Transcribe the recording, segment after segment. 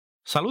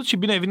Salut și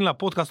bine ai venit la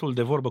podcastul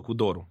De Vorbă cu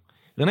Doru.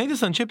 Înainte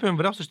să începem,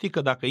 vreau să știi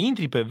că dacă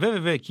intri pe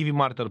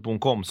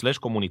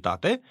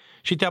www.kiwimarketer.com/comunitate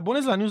și te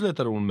abonezi la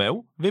newsletterul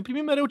meu, vei primi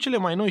mereu cele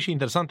mai noi și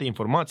interesante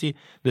informații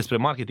despre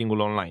marketingul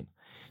online.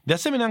 De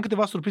asemenea, am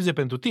câteva surprize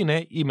pentru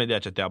tine imediat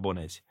ce te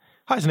abonezi.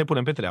 Hai să ne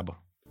punem pe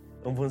treabă!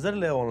 În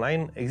vânzările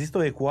online există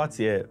o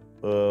ecuație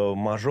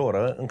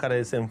majoră în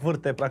care se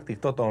învârte practic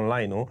tot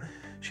online-ul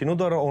și nu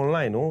doar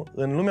online-ul,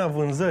 în lumea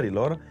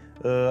vânzărilor.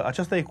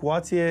 Această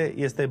ecuație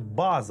este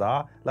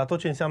baza la tot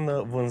ce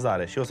înseamnă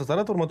vânzare. Și o să-ți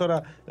arăt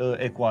următoarea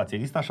ecuație.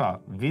 Există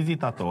așa,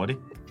 vizitatori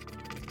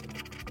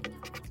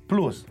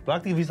plus,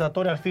 practic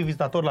vizitatori ar fi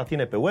vizitatori la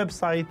tine pe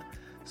website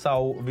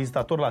sau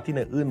vizitatori la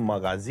tine în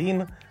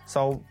magazin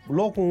sau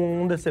locul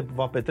unde se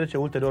va petrece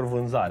ulterior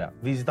vânzarea.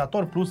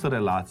 Vizitator plus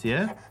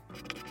relație.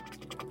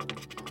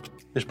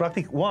 Deci,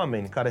 practic,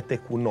 oameni care te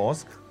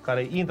cunosc,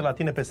 care intră la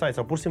tine pe site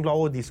sau pur și simplu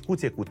au o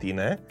discuție cu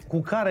tine,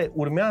 cu care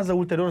urmează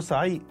ulterior să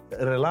ai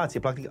relație,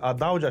 practic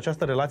adaugi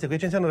această relație. Că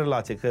ce înseamnă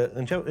relație? Că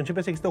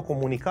începe să existe o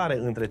comunicare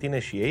între tine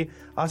și ei,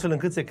 astfel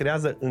încât se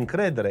creează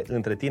încredere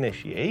între tine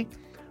și ei,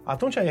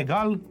 atunci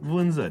egal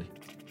vânzări.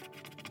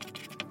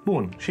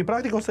 Bun, și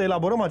practic o să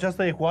elaborăm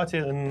această ecuație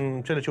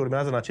în cele ce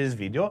urmează în acest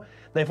video,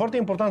 dar e foarte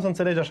important să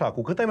înțelegi așa,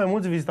 cu cât ai mai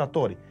mulți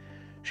vizitatori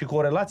și cu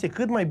o relație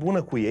cât mai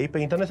bună cu ei, pe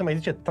internet se mai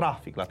zice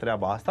trafic la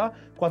treaba asta,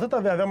 cu atât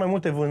vei avea mai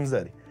multe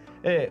vânzări.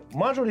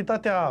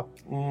 Majoritatea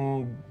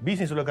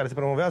business-urilor care se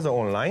promovează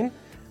online,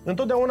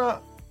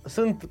 întotdeauna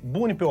sunt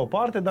buni pe o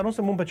parte, dar nu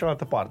sunt buni pe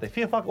cealaltă parte.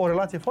 Fie fac o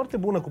relație foarte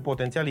bună cu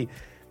potențialii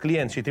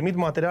clienți și trimit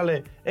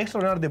materiale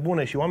extraordinar de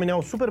bune și oamenii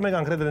au super mega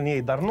încredere în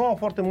ei, dar nu au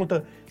foarte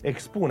multă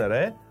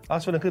expunere,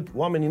 astfel încât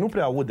oamenii nu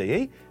prea aud de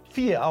ei,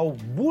 fie au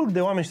bulk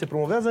de oameni și se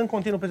promovează în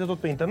continuu peste tot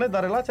pe internet,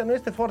 dar relația nu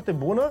este foarte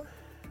bună.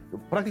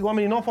 Practic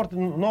oamenii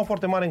nu au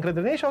foarte mare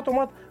încredere în ei și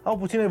automat au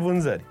puține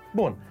vânzări.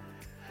 Bun.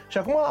 Și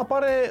acum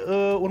apare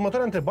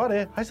următoarea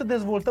întrebare. Hai să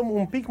dezvoltăm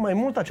un pic mai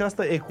mult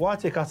această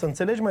ecuație ca să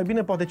înțelegi mai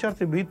bine poate ce ar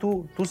trebui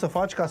tu să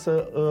faci ca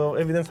să,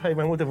 evident, să ai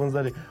mai multe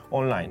vânzări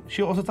online.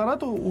 Și o să-ți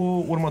arăt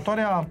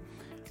următoarea,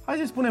 hai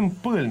să spunem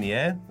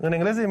pâlnie, în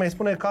engleză îi mai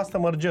spune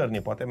customer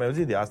journey, poate mai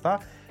auzit de asta,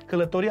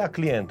 călătoria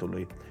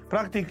clientului.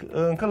 Practic,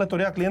 în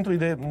călătoria clientului,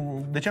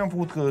 de ce am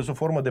făcut sub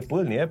formă de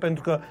pâlnie?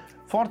 Pentru că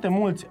foarte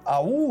mulți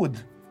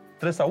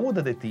trebuie să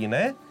audă de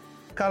tine,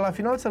 ca la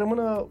final să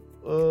rămână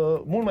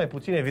mult mai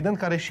puțin, evident,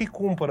 care și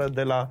cumpără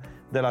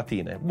de la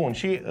tine. Bun,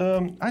 și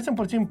hai să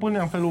împărțim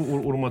pâlnia în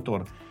felul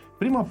următor.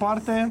 Prima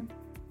parte,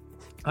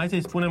 hai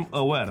să-i spunem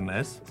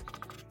awareness.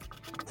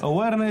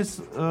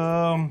 Awareness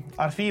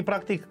ar fi,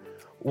 practic,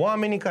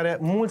 oamenii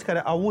mulți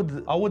care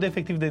aud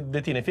efectiv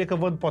de tine. Fie că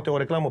văd poate o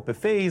reclamă pe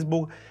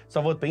Facebook,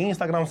 sau văd pe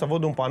Instagram, sau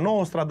văd un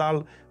panou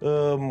stradal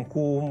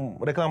cu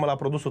reclamă la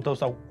produsul tău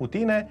sau cu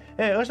tine.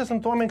 Ăștia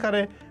sunt oameni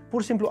care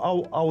pur și simplu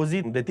au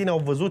auzit de tine, au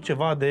văzut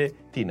ceva de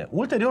tine.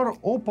 Ulterior,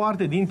 o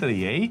parte dintre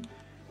ei,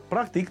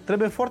 practic,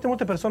 trebuie foarte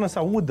multe persoane să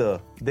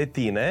audă de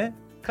tine,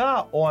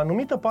 ca o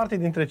anumită parte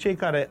dintre cei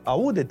care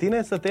aud de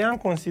tine să te ia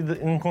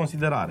în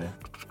considerare.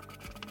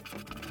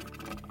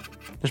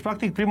 Deci,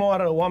 practic, prima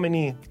oară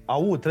oamenii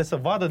trebuie să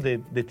vadă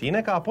de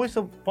tine, ca apoi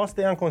să poată să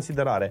te ia în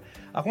considerare.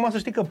 Acum să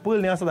știi că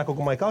pâlnia asta, dacă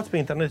o mai cauți pe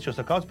internet și o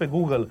să cauți pe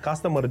Google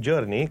Customer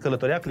Journey,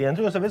 călătoria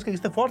clientului, o să vezi că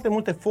există foarte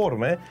multe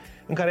forme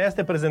în care ea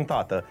este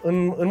prezentată.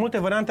 În multe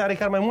variante are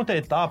chiar mai multe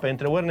etape,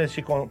 între awareness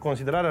și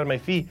considerare ar mai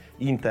fi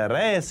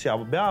interes și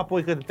abia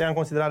apoi că te ia în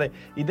considerare.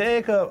 Ideea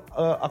e că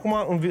acum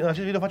în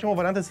acest video facem o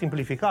variantă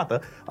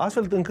simplificată,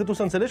 astfel încât tu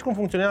să înțelegi cum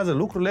funcționează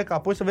lucrurile, ca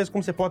apoi să vezi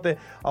cum se poate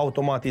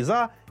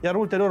automatiza, iar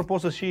ulterior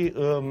poți să și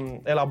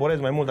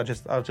elaborezi mai mult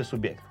acest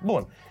subiect.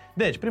 Bun.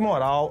 Deci, prima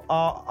oară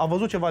a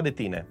văzut ceva de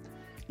tine.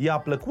 I-a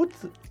plăcut,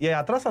 i-a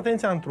atras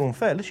atenția într-un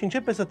fel și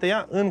începe să te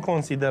ia în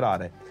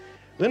considerare.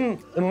 În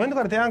momentul în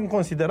care te ia în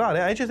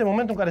considerare, aici este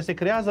momentul în care se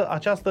creează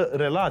această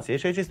relație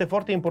și aici este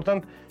foarte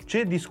important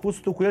ce discuți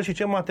tu cu el și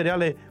ce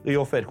materiale îi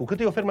oferi. Cu cât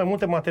îi oferi mai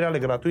multe materiale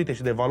gratuite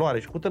și de valoare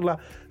și cu cât îl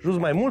ajuți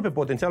mai mult pe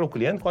potențialul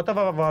client, cu atât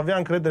va avea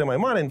încredere mai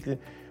mare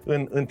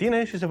în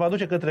tine și se va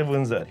duce către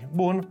vânzări.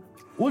 Bun.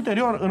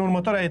 Ulterior, în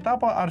următoarea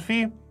etapă, ar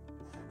fi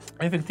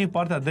efectiv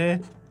partea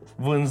de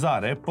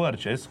vânzare,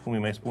 purchase, cum îi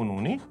mai spun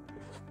unii.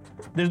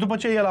 Deci după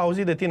ce el a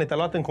auzit de tine, te-a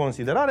luat în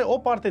considerare, o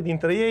parte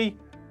dintre ei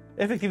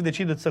efectiv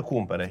decide să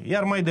cumpere.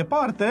 Iar mai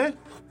departe,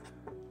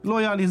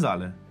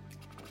 loializare.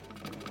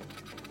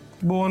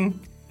 Bun.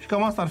 Și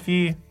cam asta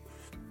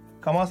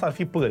ar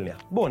fi pâlnia.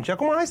 Bun. Și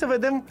acum hai să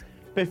vedem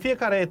pe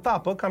fiecare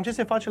etapă, cam ce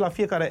se face la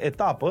fiecare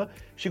etapă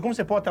și cum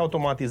se poate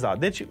automatiza.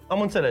 Deci,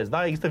 am înțeles,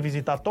 da? Există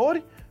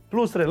vizitatori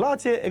plus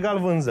relație egal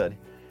vânzări.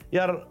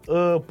 Iar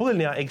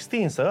pâlnia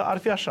extinsă ar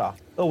fi așa,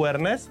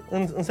 awareness,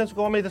 în sensul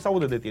că oamenii trebuie să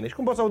audă de tine. Și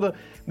cum pot să audă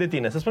de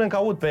tine? Să spunem că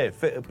aud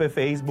pe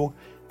Facebook,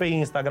 pe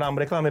Instagram,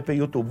 reclame pe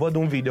YouTube, văd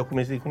un video,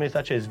 cum este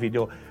acest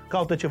video,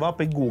 caută ceva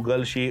pe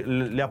Google și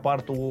le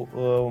apar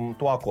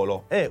tu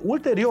acolo.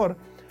 Ulterior,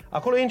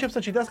 acolo ei încep să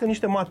citească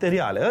niște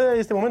materiale.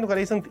 Este momentul în care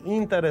ei sunt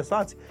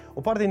interesați,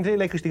 o parte dintre ei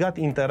le-ai câștigat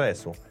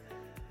interesul.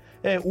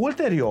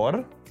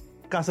 Ulterior,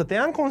 ca să te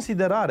ia în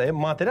considerare,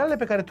 materialele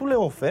pe care tu le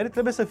oferi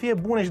trebuie să fie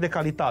bune și de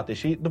calitate.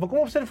 Și după cum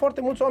observi,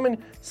 foarte mulți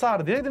oameni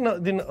sar direct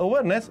din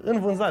awareness în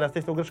vânzare. Asta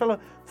este o greșeală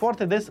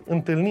foarte des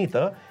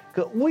întâlnită,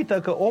 că uită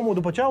că omul,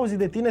 după ce a auzit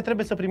de tine,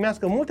 trebuie să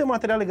primească multe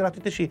materiale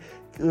gratuite și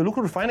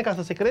lucruri faine ca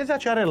să se creeze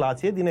acea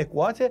relație din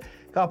ecuație,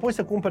 ca apoi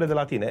să cumpere de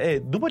la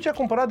tine. După ce a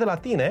cumpărat de la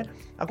tine,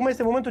 acum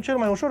este momentul cel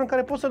mai ușor în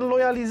care poți să-l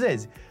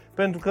loializezi.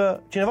 Pentru că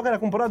cineva care a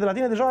cumpărat de la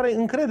tine deja are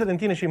încredere în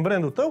tine și în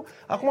brandul tău,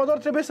 acum doar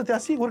trebuie să te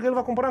asiguri că el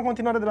va cumpăra în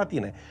continuare de la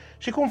tine.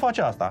 Și cum faci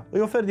asta? Îi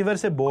oferi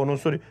diverse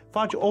bonusuri,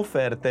 faci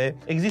oferte,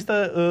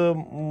 există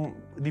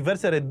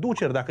diverse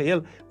reduceri dacă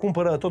el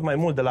cumpără tot mai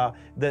mult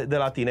de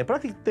la tine.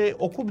 Practic te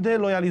ocupi de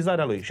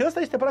loializarea lui. Și ăsta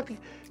este practic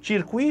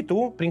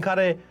circuitul prin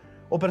care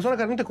o persoană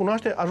care nu te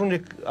cunoaște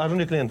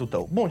ajunge clientul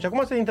tău. Bun, și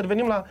acum să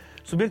intervenim la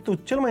subiectul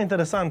cel mai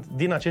interesant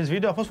din acest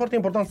video. A fost foarte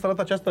important să arăt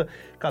această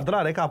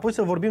cadrare, ca apoi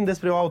să vorbim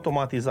despre o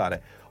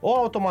automatizare. O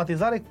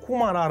automatizare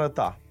cum ar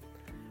arăta?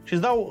 Și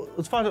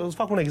îți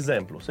fac un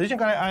exemplu. Să zicem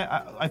că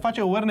ai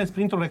face awareness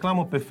printr-o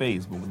reclamă pe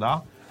Facebook,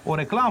 da? O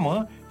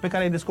reclamă pe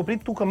care ai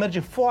descoperit tu că merge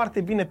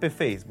foarte bine pe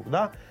Facebook,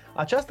 da?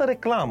 Această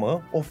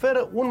reclamă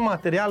oferă un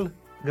material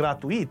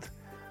gratuit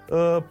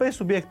pe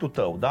subiectul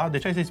tău, da?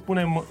 Deci hai să-i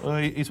spunem,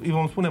 îi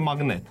vom spune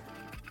magnet.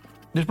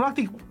 Deci,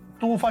 practic,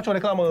 tu faci o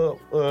reclamă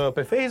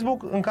pe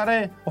Facebook în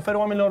care oferi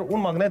oamenilor un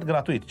magnet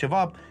gratuit,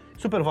 ceva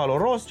super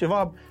valoros,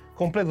 ceva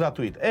complet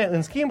gratuit.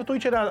 În schimb, tu îi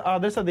ceri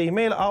adresa de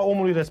e-mail a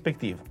omului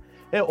respectiv.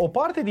 O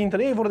parte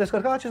dintre ei vor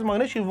descărca acest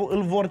magnet și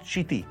îl vor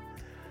citi.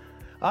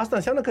 Asta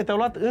înseamnă că te-au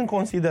luat în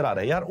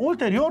considerare. Iar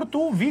ulterior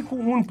tu vii cu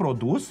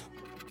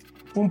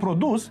un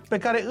produs pe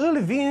care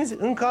îl vinzi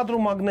în cadrul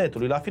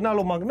magnetului. La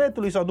finalul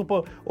magnetului sau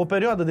după o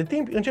perioadă de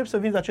timp începi să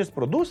vinzi acest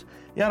produs,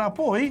 iar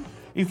apoi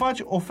îi faci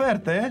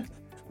oferte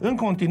în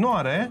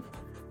continuare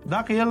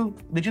dacă el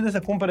decide să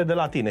cumpere de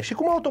la tine. Și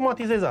cum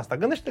automatizezi asta?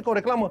 Gândește-te că o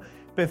reclamă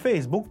pe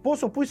Facebook poți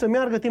să o pui să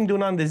meargă timp de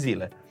un an de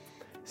zile.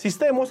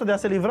 Sistemul ăsta de a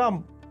se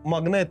livra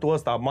magnetul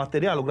ăsta,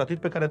 materialul gratuit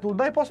pe care tu îl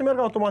dai, poate să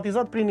meargă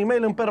automatizat prin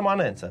e-mail în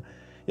permanență.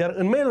 Iar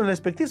în mailul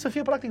respectiv să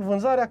fie practic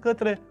vânzarea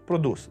către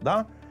produs,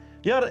 da?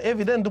 Iar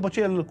evident, după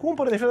ce el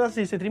cumpără, de fapt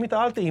să-i se trimită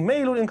alte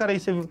e-mail-uri în care îi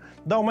se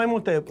dau mai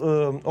multe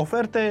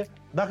oferte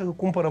dacă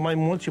cumpără mai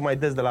mult și mai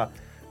des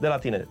de la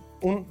tine.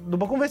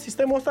 După cum vezi,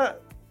 sistemul ăsta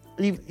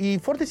e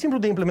foarte simplu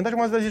de implementat și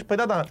m-am zis, păi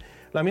da,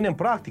 la mine în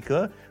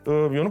practică,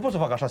 eu nu pot să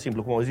fac așa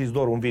simplu cum au zis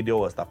doar un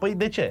video ăsta. Păi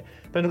de ce?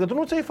 Pentru că tu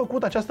nu ți-ai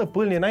făcut această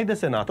pâlnie, n-ai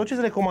desenat-o, ce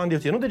îți recomand eu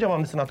ție? Nu degeaba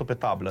am desenat-o pe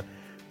tablă.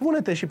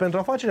 Pune-te și pentru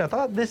afacerea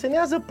ta,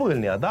 desenează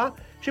pâlnia, da?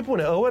 Și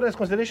pune awareness,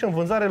 consideration,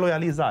 vânzare,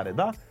 loializare,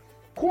 da?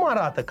 Cum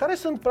arată? Care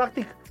sunt,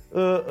 practic,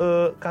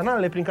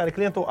 canalele prin care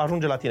clientul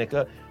ajunge la tine?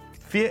 Că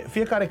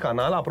fiecare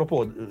canal,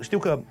 apropo, știu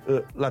că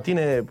la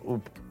tine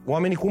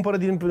oamenii cumpără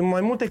prin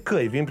mai multe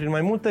căi, vin prin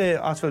mai multe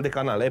astfel de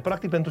canale.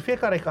 Practic, pentru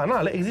fiecare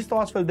canal există o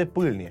astfel de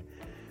pâlnie.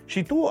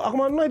 Și tu,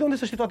 acum, nu ai de unde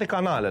să știi toate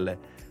canalele,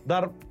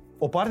 dar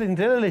o parte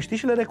dintre ele le știi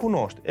și le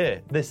recunoști.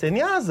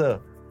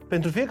 Desenează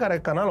pentru fiecare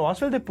canal o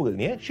astfel de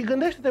pâlnie și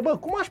gândește-te,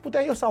 cum aș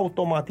putea eu să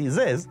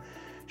automatizez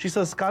și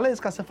să scalez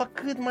ca să fac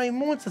cât mai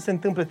mult să se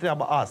întâmple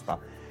treaba asta.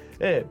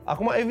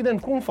 Acum,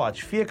 evident, cum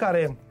faci?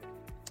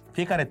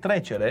 Fiecare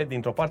trecere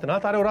dintr-o parte în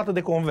alta are o rată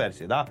de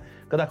conversie, da?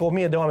 Că dacă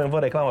 1000 de oameni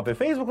văd reclamă pe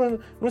Facebook, nu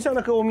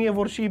înseamnă că 1000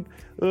 vor și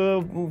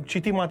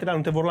citi material,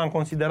 nu te vor lua în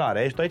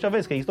considerare. Și tu aici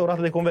vezi că există o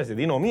rată de conversie.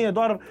 Din 1000,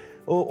 doar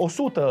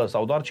 100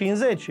 sau doar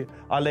 50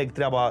 aleg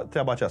treaba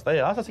aceasta.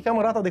 Asta se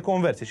cheamă rata de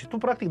conversie. Și tu,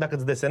 practic, dacă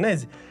îți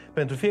desenezi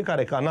pentru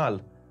fiecare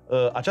canal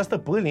această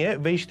pâlnie,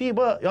 vei ști,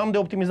 eu am de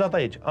optimizat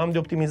aici, am de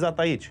optimizat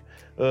aici.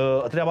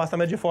 Treaba asta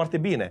merge foarte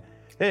bine.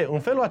 În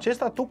felul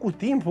acesta, tu cu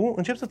timpul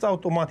începi să-ți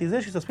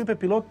automatizezi și să spui pe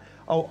pilot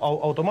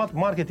automat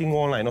marketing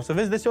online. O să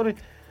vezi deseori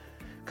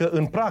că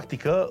în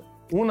practică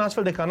un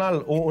astfel de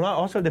canal, o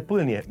astfel de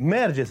pâlnie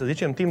merge, să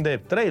zicem, timp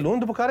de 3 luni,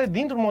 după care,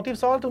 dintr-un motiv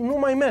sau altul, nu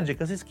mai merge,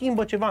 că se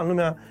schimbă ceva în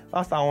lumea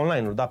asta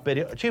online-ului. Dar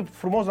ce e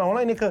frumos la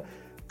online e că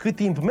cât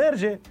timp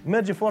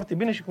merge foarte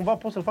bine și cumva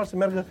poți să-l faci să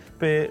meargă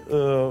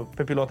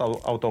pe pilot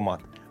automat.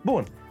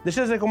 Bun, deci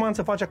ce îți recomand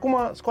să faci acum?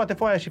 Scoate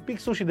foaia și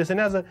pixul și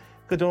desenează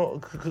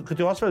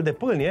câte o astfel de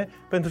pâlnie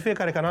pentru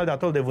fiecare canal de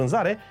atol de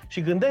vânzare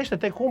și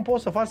gândește-te cum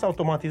poți să faci să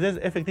automatizezi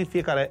efectiv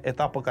fiecare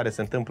etapă care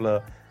se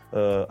întâmplă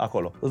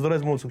acolo. Îți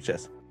doresc mult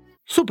succes!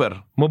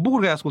 Super! Mă bucur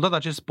că ai ascultat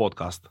acest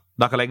podcast.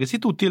 Dacă l-ai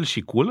găsit util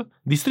și cool,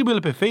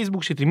 distribuie-l pe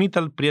Facebook și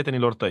trimite-l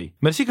prietenilor tăi.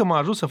 Mersi că m-a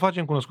ajutat să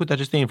facem cunoscute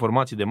aceste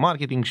informații de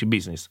marketing și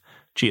business.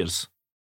 Cheers!